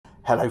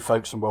Hello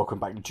folks and welcome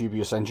back to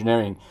Dubious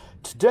Engineering.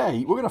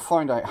 Today we're going to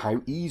find out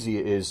how easy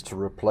it is to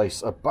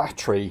replace a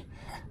battery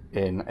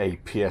in a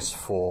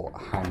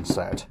PS4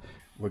 handset.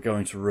 We're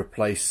going to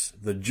replace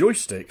the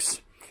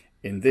joysticks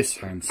in this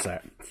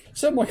handset.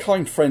 So my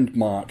kind friend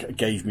Mark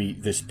gave me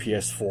this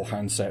PS4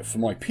 handset for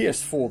my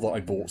PS4 that I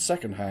bought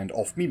secondhand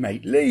off me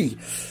mate Lee.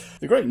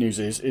 The great news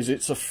is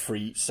it's a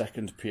free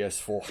second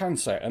PS4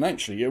 handset, and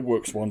actually it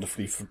works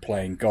wonderfully for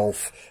playing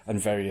golf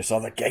and various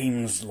other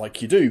games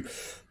like you do.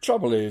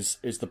 Trouble is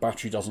the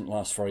battery doesn't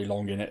last very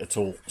long in it at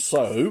all.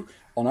 So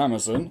on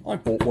Amazon I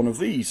bought one of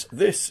these.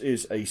 This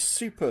is a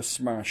Super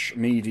Smash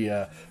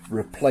Media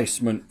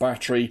replacement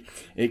battery.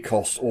 It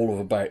costs all of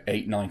about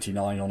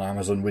 $8.99 on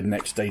Amazon with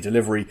next day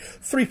delivery.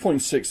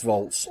 3.6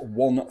 volts,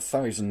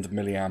 1000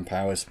 milliamp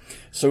hours.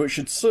 So it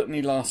should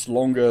certainly last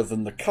longer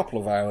than the couple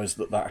of hours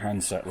that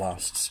handset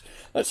lasts.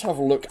 Let's have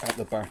a look at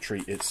the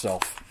battery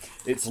itself.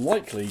 It's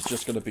likely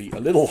just going to be a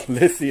little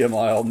lithium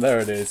ion, there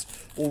it is,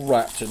 all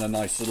wrapped in a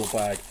nice little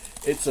bag.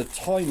 It's a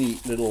tiny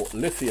little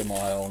lithium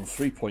ion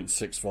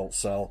 3.6 volt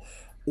cell,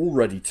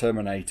 already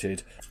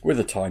terminated with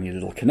a tiny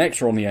little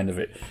connector on the end of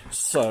it.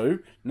 So,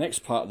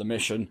 next part of the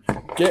mission,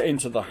 get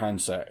into the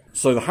handset.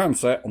 So the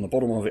handset, on the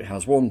bottom of it,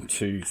 has 1,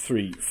 2,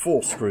 3,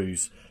 4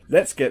 screws.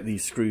 Let's get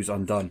these screws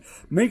undone.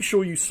 Make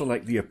sure you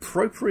select the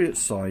appropriate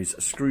size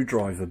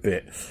screwdriver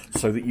bit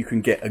so that you can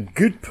get a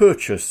good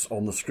purchase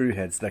on the screw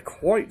heads. They're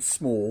quite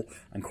small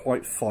and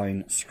quite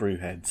fine screw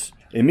heads.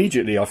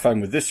 Immediately I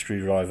found with this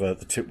screwdriver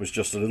the tip was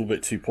just a little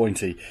bit too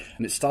pointy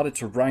and it started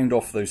to round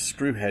off those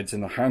screw heads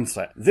in the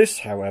handset. This,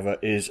 however,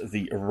 is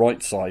the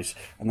right size,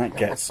 and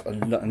that's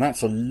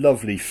a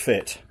lovely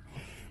fit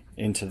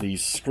into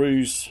these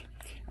screws.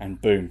 And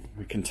boom,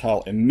 we can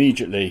tell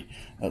immediately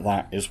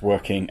that is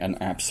working an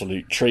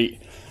absolute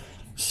treat.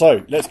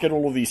 So let's get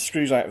all of these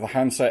screws out of the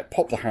handset,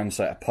 pop the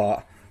handset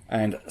apart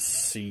and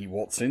see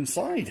what's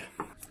inside.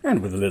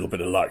 And with a little bit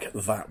of luck,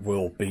 that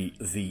will be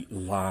the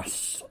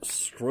last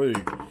screw.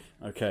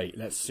 Okay,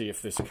 let's see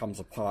if this comes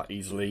apart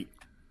easily.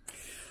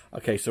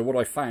 Okay, so what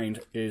I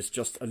found is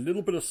just a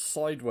little bit of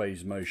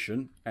sideways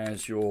motion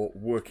as you're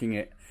working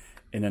it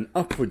in an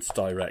upwards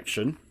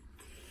direction.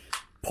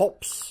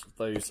 Pops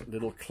those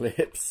little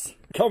clips.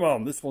 Come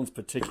on, this one's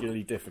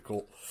particularly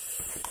difficult.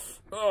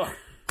 Oh.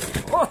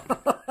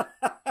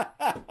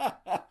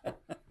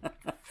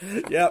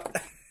 Yep.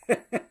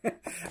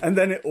 And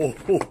then it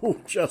all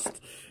just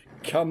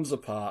comes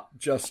apart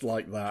just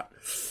like that.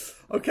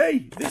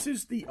 Okay, this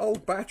is the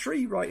old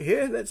battery right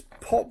here. Let's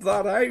pop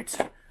that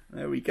out.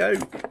 There we go.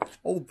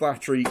 Old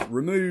battery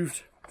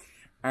removed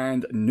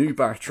and new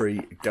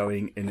battery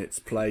going in its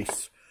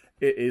place.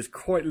 It is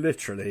quite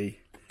literally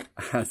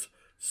as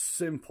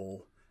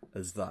simple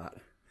as that.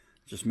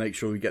 Just make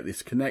sure we get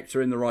this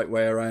connector in the right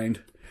way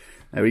around.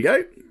 There we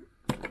go.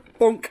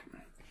 Bonk.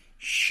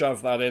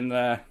 Shove that in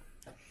there.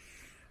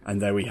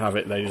 And there we have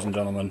it, ladies and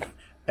gentlemen.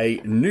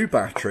 A new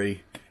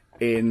battery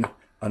in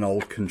an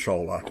old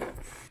controller.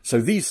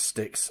 So these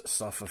sticks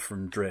suffer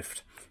from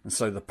drift. And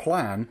so the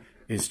plan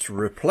is to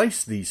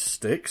replace these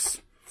sticks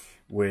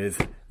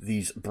with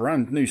these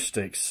brand new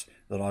sticks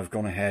that I've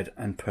gone ahead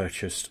and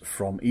purchased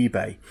from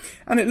eBay.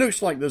 And it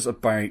looks like there's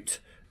about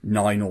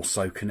 9 or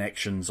so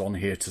connections on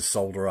here to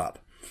solder up.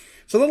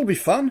 So that'll be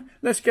fun.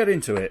 Let's get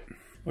into it.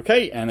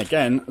 Okay, and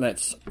again,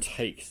 let's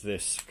take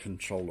this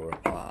controller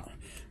apart.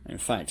 In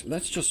fact,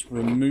 let's just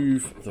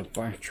remove the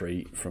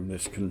battery from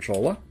this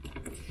controller.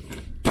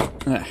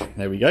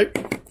 There we go.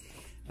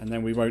 And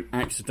then we won't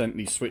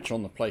accidentally switch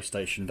on the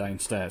PlayStation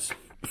downstairs.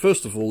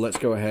 First of all, let's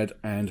go ahead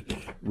and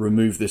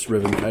remove this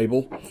ribbon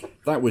cable.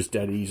 That was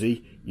dead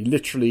easy. You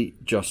literally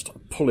just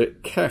pull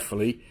it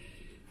carefully,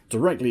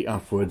 directly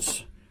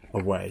upwards,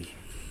 away.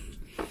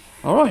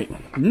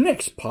 Alright,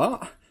 next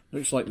part.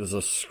 Looks like there's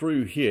a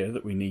screw here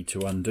that we need to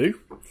undo.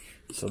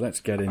 So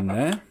let's get in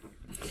there.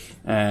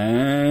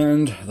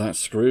 And that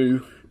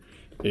screw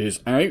is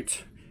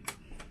out.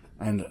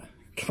 And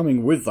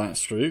coming with that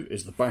screw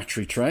is the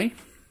battery tray.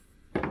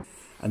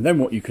 And then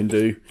what you can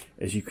do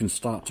is you can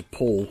start to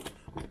pull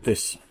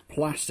this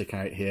plastic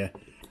out here,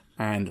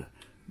 and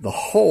the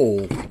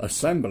whole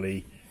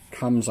assembly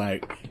comes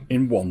out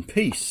in one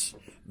piece.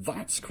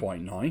 That's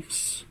quite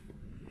nice.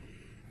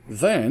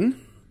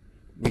 Then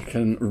we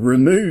can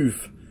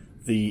remove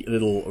the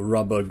little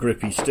rubber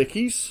grippy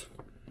stickies.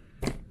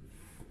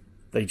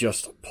 They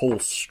just pull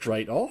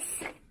straight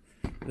off.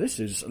 This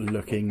is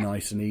looking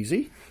nice and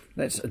easy.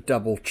 Let's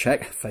double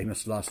check,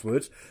 famous last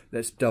words,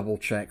 let's double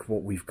check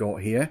what we've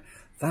got here.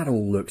 That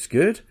all looks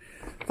good.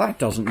 That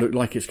doesn't look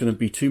like it's going to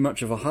be too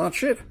much of a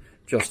hardship.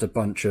 Just a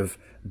bunch of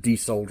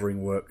desoldering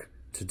work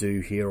to do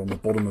here on the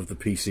bottom of the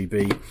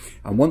PCB.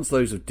 And once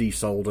those are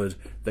desoldered,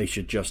 they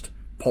should just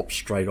pop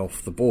straight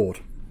off the board.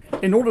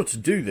 In order to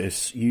do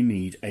this, you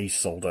need a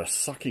solder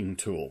sucking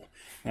tool.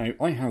 Now,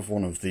 I have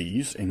one of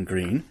these in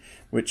green,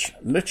 which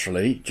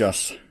literally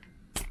just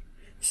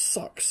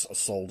sucks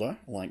solder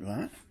like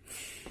that.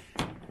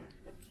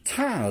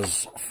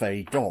 Taz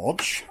Fay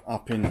Dodge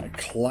up in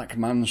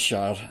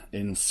Clackmanshire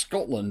in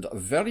Scotland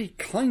very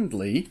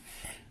kindly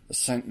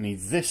sent me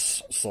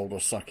this solder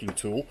sucking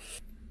tool.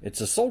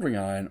 It's a soldering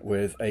iron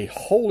with a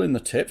hole in the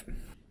tip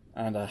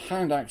and a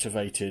hand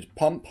activated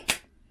pump,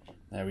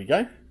 there we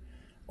go,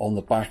 on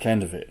the back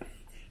end of it.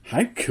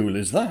 How cool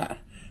is that?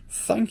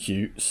 Thank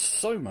you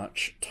so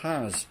much,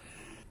 Taz.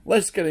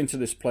 Let's get into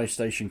this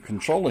PlayStation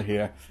controller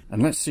here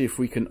and let's see if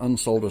we can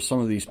unsolder some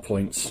of these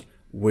points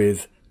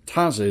with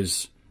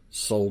Taz's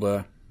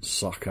solder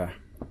sucker.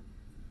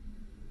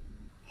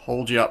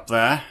 Hold you up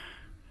there.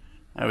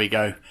 There we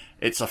go.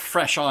 It's a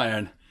fresh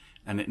iron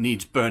and it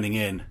needs burning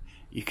in.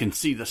 You can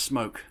see the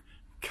smoke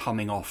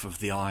coming off of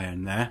the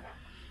iron there.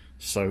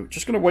 So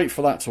just going to wait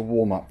for that to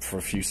warm up for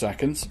a few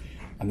seconds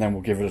and then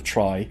we'll give it a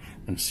try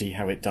and see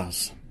how it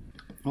does.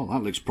 Oh,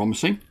 that looks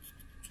promising.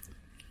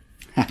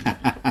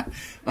 I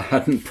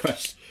hadn't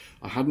pressed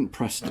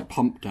the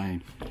pump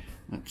down.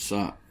 That's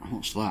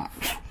what's that?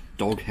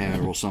 Dog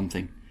hair or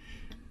something.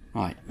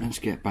 Right, let's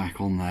get back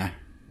on there.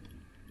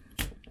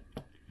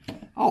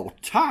 Oh,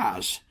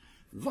 Taz,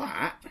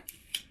 that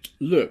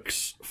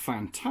looks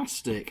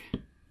fantastic.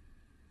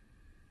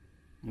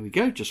 There we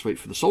go, just wait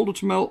for the solder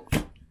to melt.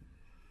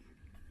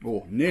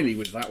 Oh, nearly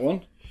with that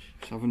one.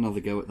 Let's have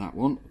another go at that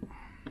one.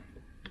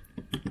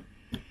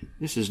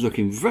 This is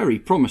looking very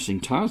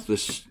promising, Taz,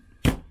 this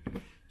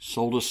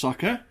solder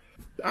sucker.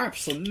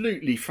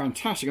 Absolutely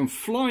fantastic. I'm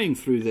flying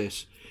through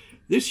this.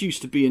 This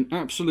used to be an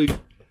absolute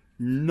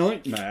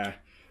nightmare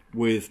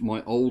with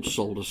my old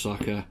solder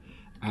sucker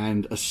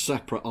and a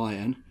separate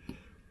iron.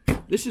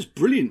 This is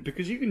brilliant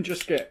because you can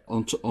just get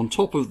on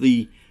top of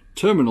the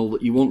terminal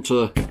that you want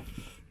to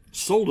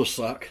solder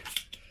suck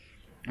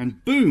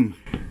and boom.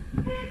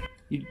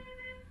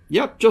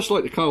 Yep, just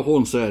like the car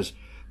horn says,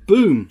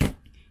 boom,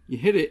 you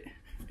hit it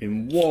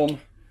in one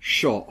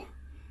shot.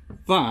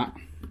 That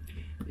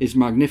is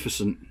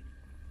magnificent.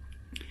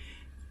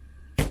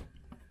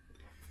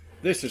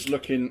 This is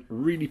looking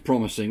really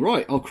promising.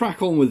 Right, I'll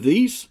crack on with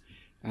these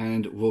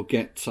and we'll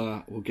get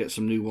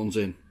some new ones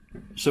in.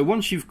 So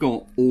once you've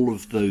got all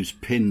of those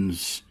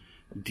pins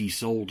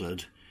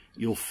desoldered,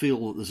 you'll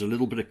feel that there's a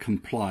little bit of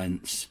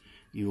compliance.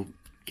 You'll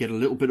get a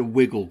little bit of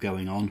wiggle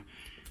going on,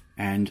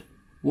 and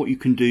what you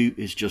can do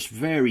is just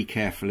very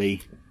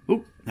carefully,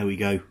 oh, there we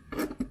go,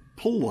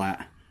 pull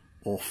that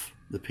off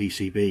the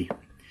PCB.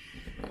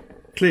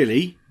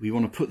 Clearly we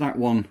want to put that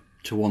one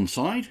to one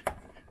side.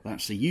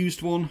 That's the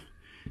used one,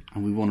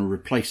 and we want to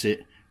replace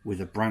it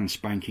with a brand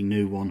spanking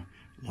new one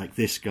like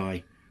this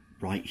guy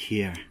right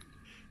here.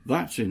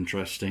 That's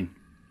interesting.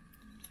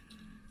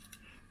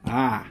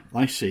 Ah,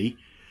 I see.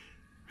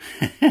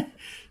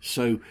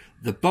 So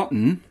the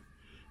button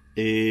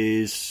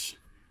is...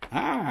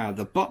 Ah,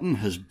 the button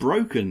has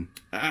broken.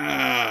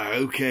 Ah,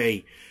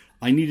 okay.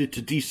 I needed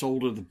to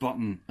desolder the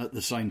button at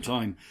the same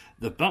time.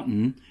 The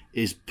button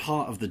is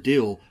part of the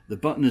deal. The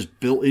button is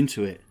built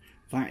into it.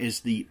 That is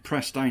the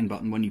press down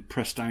button when you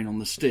press down on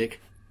the stick.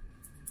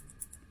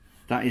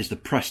 That is the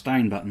press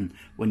down button.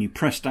 When you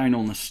press down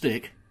on the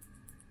stick,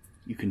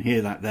 you can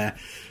hear that there.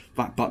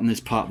 That button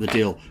is part of the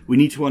deal. We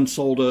need to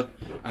unsolder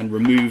and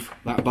remove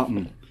that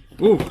button.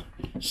 Oh,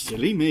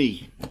 silly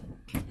me.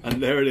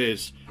 And there it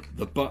is.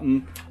 The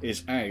button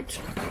is out.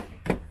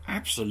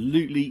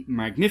 Absolutely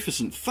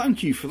magnificent.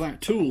 Thank you for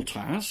that tool,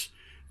 Taz.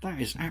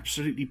 That is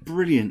absolutely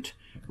brilliant.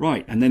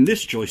 Right, and then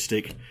this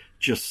joystick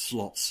just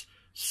slots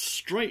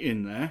straight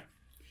in there,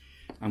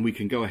 and we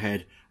can go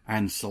ahead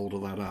and solder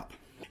that up.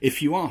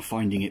 If you are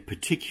finding it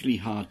particularly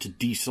hard to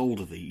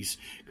desolder these,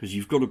 because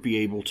you've got to be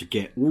able to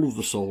get all of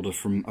the solder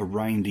from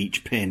around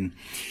each pin,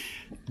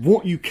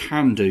 what you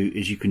can do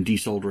is you can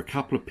desolder a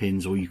couple of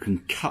pins, or you can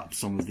cut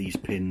some of these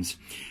pins,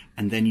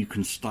 and then you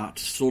can start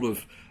to sort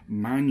of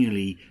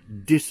manually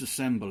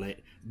disassemble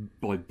it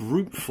by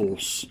brute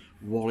force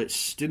while it's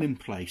still in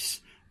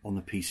place on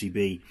the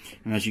PCB.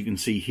 And as you can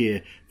see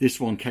here, this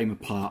one came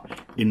apart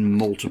in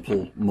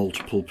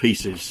multiple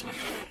pieces.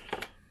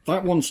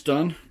 That one's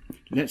done.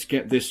 Let's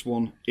get this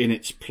one in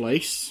its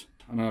place.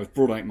 And I've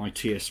brought out my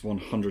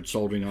TS100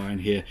 soldering iron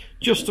here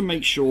just to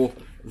make sure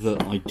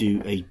that I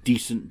do a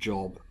decent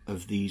job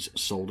of these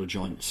solder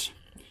joints.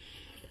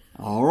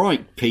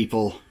 Alright,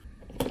 people.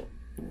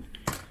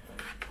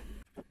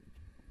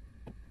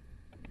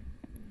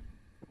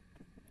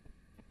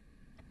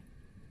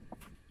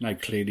 Now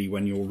clearly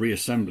when you're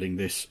reassembling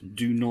this,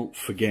 do not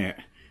forget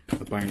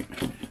about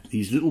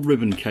these little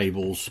ribbon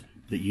cables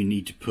that you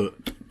need to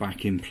put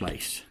back in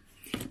place.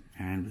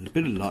 And with a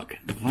bit of luck,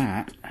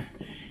 that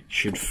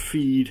should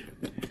feed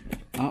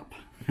up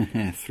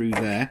through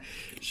there.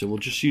 So we'll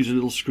just use a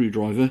little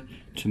screwdriver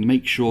to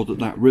make sure that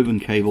that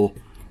ribbon cable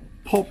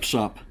pops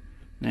up,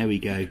 there we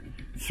go,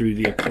 through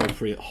the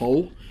appropriate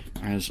hole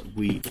as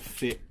we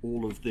fit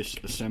all of this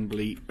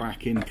assembly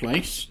back in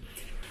place.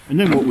 And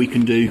then what we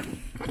can do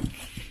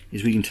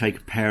is we can take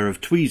a pair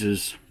of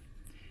tweezers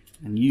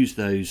and use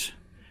those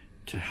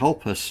to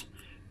help us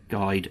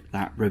guide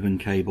that ribbon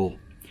cable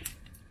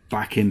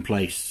back in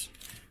place.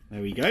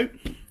 There we go.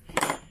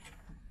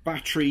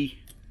 Battery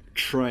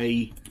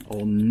tray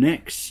on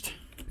next.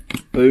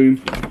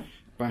 Boom.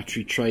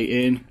 Battery tray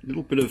in. A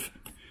little bit of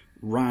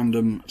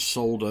random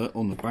solder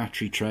on the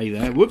battery tray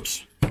there.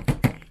 Whoops!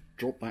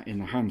 Drop that in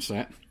the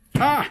handset.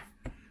 Ah!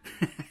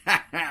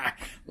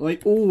 I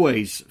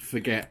always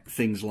forget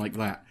things like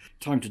that.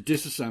 Time to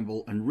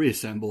disassemble and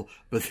reassemble,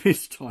 but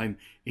this time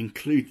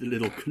include the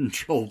little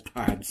control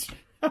pads.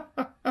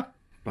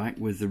 Back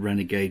with the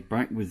Renegade,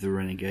 back with the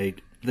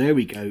Renegade. There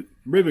we go.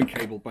 Ribbon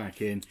cable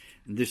back in,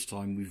 and this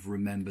time we've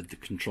remembered the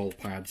control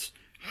pads.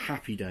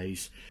 Happy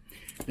days.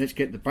 Let's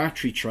get the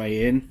battery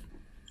tray in.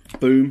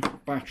 Boom,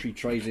 battery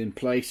tray's in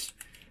place.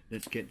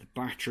 Let's get the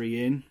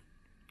battery in.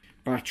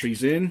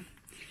 Battery's in.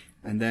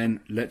 And then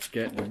let's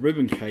get the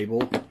ribbon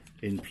cable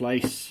in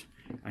place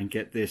and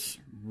get this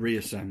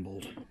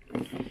reassembled.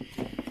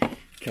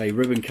 Okay,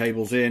 ribbon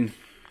cable's in.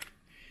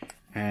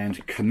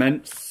 And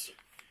commence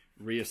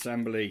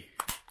reassembly.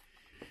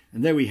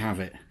 And there we have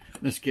it.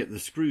 Let's get the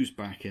screws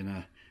back in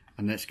her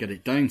and let's get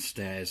it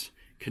downstairs,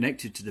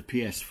 connected to the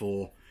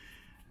PS4,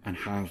 and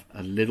have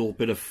a little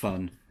bit of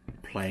fun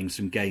playing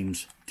some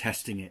games,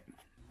 testing it.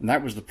 And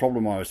that was the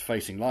problem I was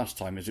facing last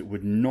time, is it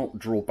would not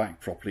draw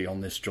back properly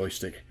on this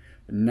joystick.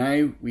 But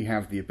now we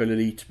have the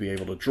ability to be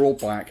able to draw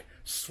back,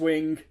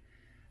 swing.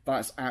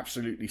 That's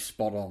absolutely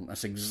spot on.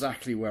 That's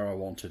exactly where I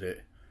wanted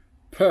it.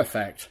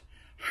 Perfect.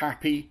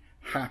 Happy,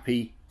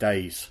 happy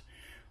days.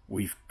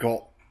 We've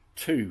got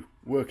two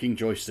working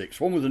joysticks,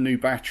 one with a new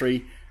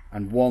battery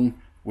and one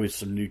with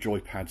some new joy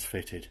pads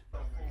fitted.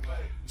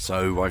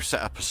 So I've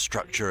set up a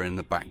structure in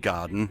the back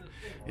garden.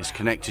 It's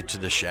connected to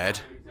the shed.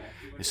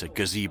 It's a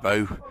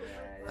gazebo,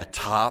 a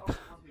tarp,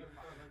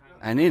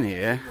 and in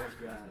here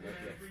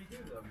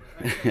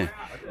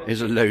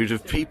is a load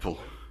of people.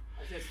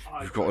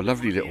 We've got a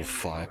lovely little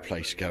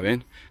fireplace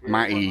going.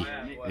 Matty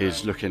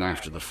is looking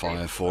after the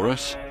fire for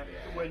us.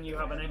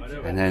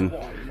 And then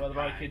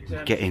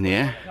get in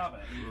here.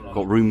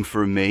 Got room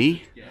for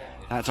me.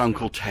 That's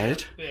Uncle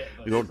Ted.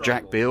 We've got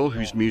Jack Bill,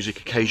 whose music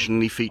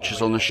occasionally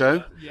features on the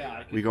show.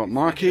 We got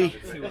Marky,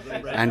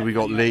 and we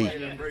got Lee.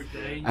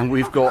 And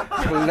we've got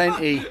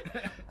plenty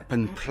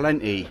and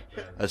plenty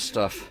of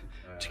stuff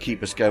to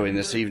keep us going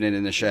this evening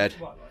in the shed.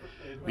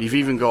 We've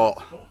even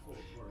got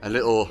a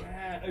little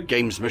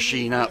games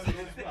machine up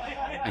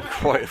and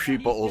quite a few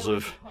bottles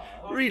of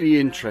really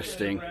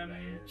interesting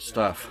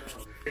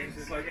stuff.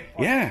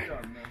 Yeah,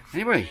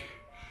 anyway,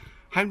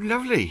 how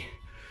lovely.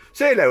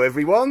 Say hello,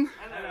 everyone.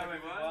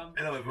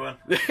 Hello everyone.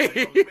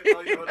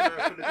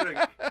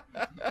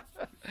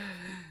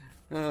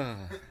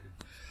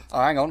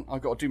 Oh, hang on,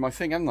 I've got to do my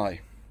thing, haven't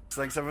I?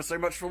 Thanks ever so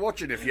much for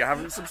watching. If you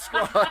haven't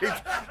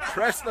subscribed,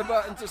 press the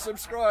button to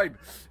subscribe.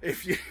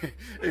 If you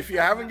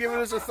haven't given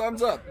us a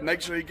thumbs up,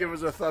 make sure you give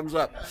us a thumbs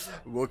up.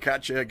 We'll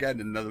catch you again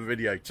in another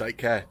video. Take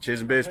care. Cheers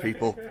and beers,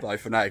 people. Bye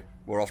for now.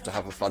 We're off to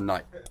have a fun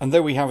night. And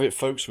there we have it,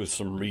 folks, with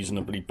some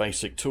reasonably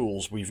basic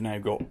tools. We've now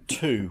got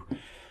two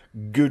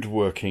good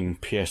working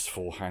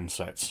PS4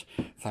 handsets.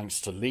 Thanks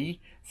to Lee,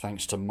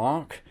 thanks to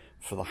Mark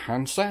for the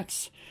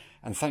handsets,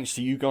 and thanks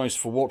to you guys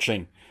for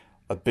watching.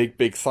 A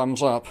big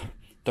thumbs up.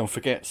 Don't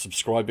forget,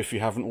 subscribe if you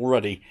haven't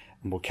already,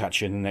 and we'll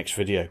catch you in the next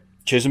video.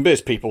 Cheers and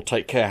beers, people.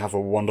 Take care. Have a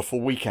wonderful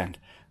weekend.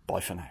 Bye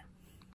for now.